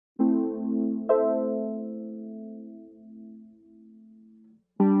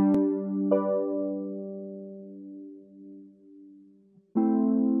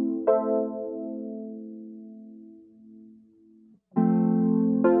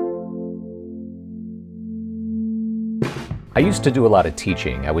I used to do a lot of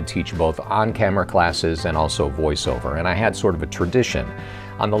teaching. I would teach both on-camera classes and also voiceover, and I had sort of a tradition.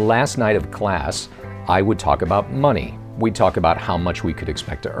 On the last night of class, I would talk about money. We'd talk about how much we could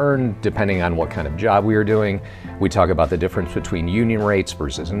expect to earn depending on what kind of job we were doing. We'd talk about the difference between union rates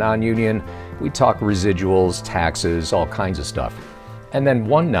versus non-union. We'd talk residuals, taxes, all kinds of stuff. And then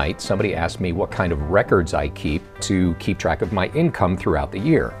one night, somebody asked me what kind of records I keep to keep track of my income throughout the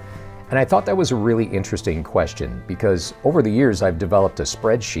year. And I thought that was a really interesting question because over the years I've developed a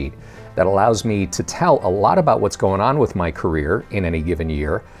spreadsheet that allows me to tell a lot about what's going on with my career in any given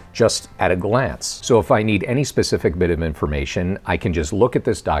year just at a glance. So if I need any specific bit of information, I can just look at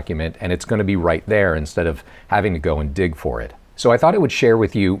this document and it's going to be right there instead of having to go and dig for it. So I thought I would share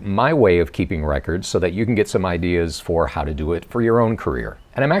with you my way of keeping records so that you can get some ideas for how to do it for your own career.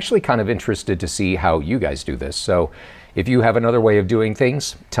 And I'm actually kind of interested to see how you guys do this. So if you have another way of doing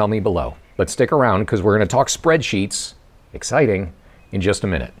things, tell me below. But stick around because we're going to talk spreadsheets, exciting, in just a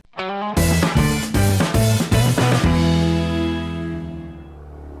minute.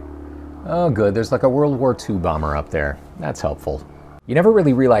 Oh good, there's like a World War II bomber up there. That's helpful. You never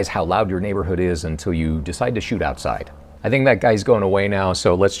really realize how loud your neighborhood is until you decide to shoot outside. I think that guy's going away now,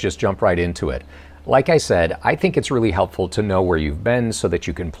 so let's just jump right into it. Like I said, I think it's really helpful to know where you've been so that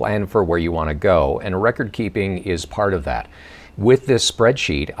you can plan for where you want to go, and record keeping is part of that. With this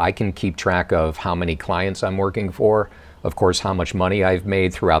spreadsheet, I can keep track of how many clients I'm working for, of course how much money I've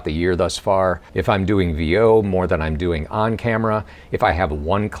made throughout the year thus far, if I'm doing VO more than I'm doing on camera, if I have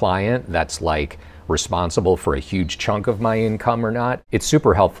one client that's like responsible for a huge chunk of my income or not. It's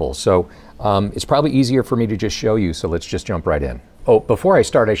super helpful. So it's probably easier for me to just show you, so let's just jump right in. Oh, before I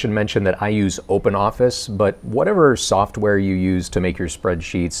start, I should mention that I use OpenOffice, but whatever software you use to make your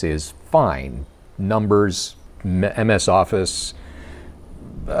spreadsheets is fine. Numbers, MS Office,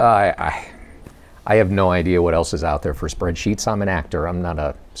 I have no idea what else is out there for spreadsheets. I'm an actor, I'm not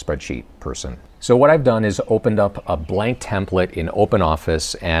a spreadsheet person. So what I've done is opened up a blank template in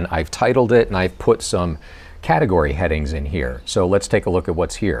OpenOffice and I've titled it and I've put some category headings in here. So let's take a look at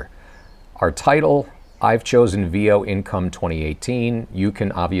what's here. Our title, I've chosen VO Income 2018. You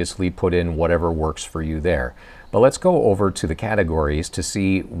can obviously put in whatever works for you there. But let's go over to the categories to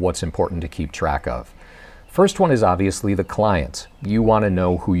see what's important to keep track of. First one is obviously the client. You want to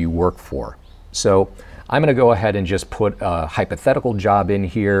know who you work for. So I'm going to go ahead and just put a hypothetical job in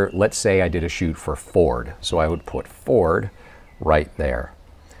here. Let's say I did a shoot for Ford. So I would put Ford right there.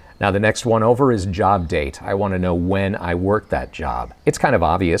 Now the next one over is job date. I want to know when I worked that job. It's kind of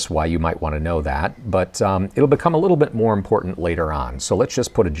obvious why you might want to know that, but it'll become a little bit more important later on. So let's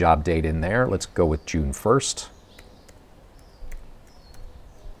just put a job date in there. Let's go with June 1st.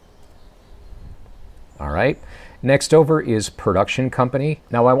 All right. Next over is production company.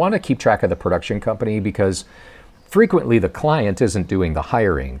 Now I want to keep track of the production company because frequently the client isn't doing the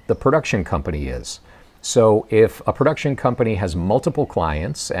hiring, the production company is. So if a production company has multiple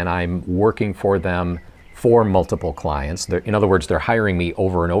clients and I'm working for them for multiple clients, in other words, they're hiring me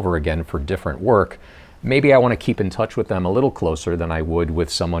over and over again for different work, maybe I want to keep in touch with them a little closer than I would with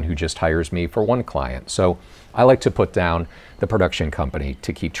someone who just hires me for one client. So I like to put down the production company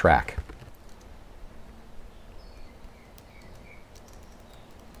to keep track.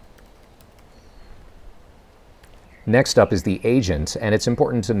 Next up is the agent, and it's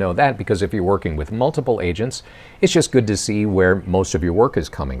important to know that because if you're working with multiple agents, it's just good to see where most of your work is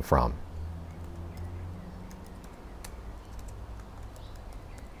coming from.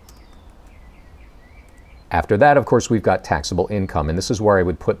 After that, of course, we've got taxable income, and this is where I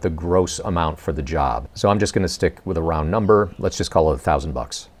would put the gross amount for the job. So I'm just going to stick with a round number. Let's just call it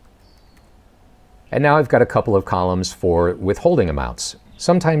 $1,000. And now I've got a couple of columns for withholding amounts.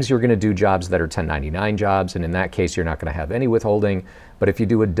 Sometimes you're going to do jobs that are 1099 jobs, and in that case, you're not going to have any withholding. But if you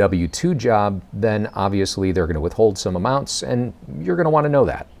do a W-2 job, then obviously they're going to withhold some amounts, and you're going to want to know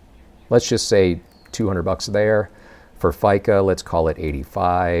that. Let's just say $200 there. For FICA, let's call it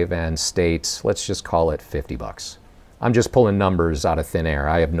 85, and state, let's just call it 50 bucks. I'm just pulling numbers out of thin air.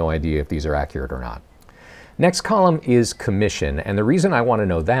 I have no idea if these are accurate or not. Next column is commission, and the reason I want to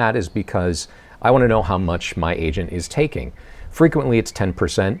know that is because I want to know how much my agent is taking. Frequently it's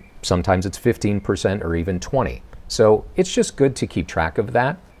 10%, sometimes it's 15% or even 20%. So it's just good to keep track of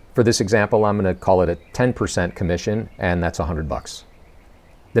that. For this example, I'm going to call it a 10% commission, and that's 100 bucks.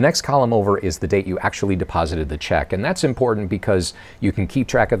 The next column over is the date you actually deposited the check, and that's important because you can keep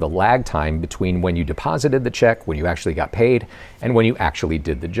track of the lag time between when you deposited the check, when you actually got paid, and when you actually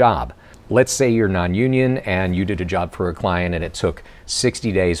did the job. Let's say you're non-union and you did a job for a client and it took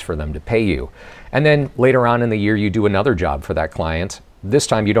 60 days for them to pay you. And then later on in the year you do another job for that client This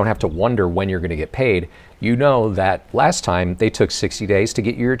time you don't have to wonder when you're going to get paid. You know that last time they took 60 days to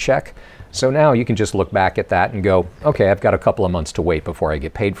get you your check. So now you can just look back at that and go, okay, I've got a couple of months to wait before I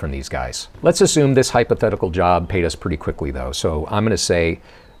get paid from these guys. Let's assume this hypothetical job paid us pretty quickly though. So I'm going to say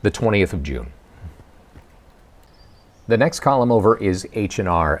the 20th of June. The next column over is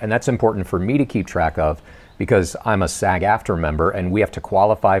H&R, and that's important for me to keep track of because I'm a SAG-AFTRA member and we have to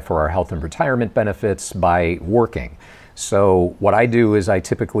qualify for our health and retirement benefits by working. So what I do is I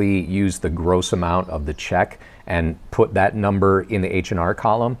typically use the gross amount of the check and put that number in the H&R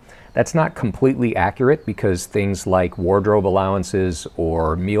column. That's not completely accurate because things like wardrobe allowances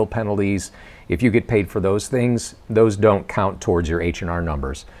or meal penalties, if you get paid for those things, those don't count towards your H&R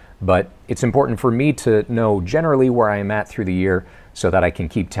numbers. But it's important for me to know generally where I am at through the year so that I can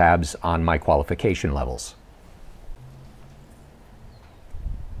keep tabs on my qualification levels.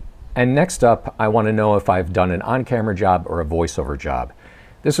 And next up, I want to know if I've done an on-camera job or a voiceover job.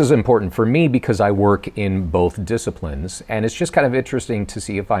 This is important for me because I work in both disciplines, and it's just kind of interesting to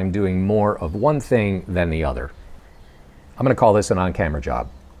see if I'm doing more of one thing than the other. I'm going to call this an on-camera job.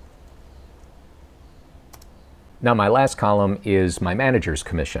 Now, my last column is my manager's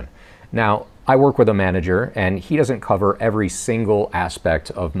commission. Now, I work with a manager, and he doesn't cover every single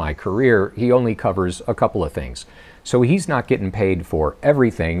aspect of my career. He only covers a couple of things. So he's not getting paid for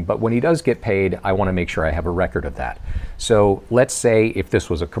everything, but when he does get paid, I want to make sure I have a record of that. So let's say if this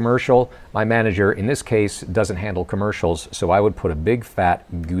was a commercial, my manager in this case doesn't handle commercials, so I would put a big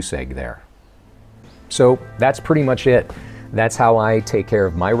fat goose egg there. So that's pretty much it. That's how I take care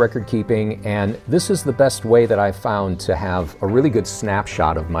of my record keeping, and this is the best way that I've found to have a really good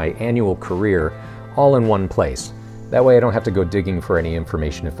snapshot of my annual career all in one place. That way I don't have to go digging for any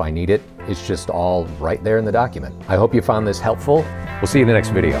information if I need it. It's just all right there in the document. I hope you found this helpful. We'll see you in the next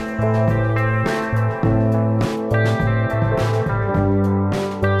video.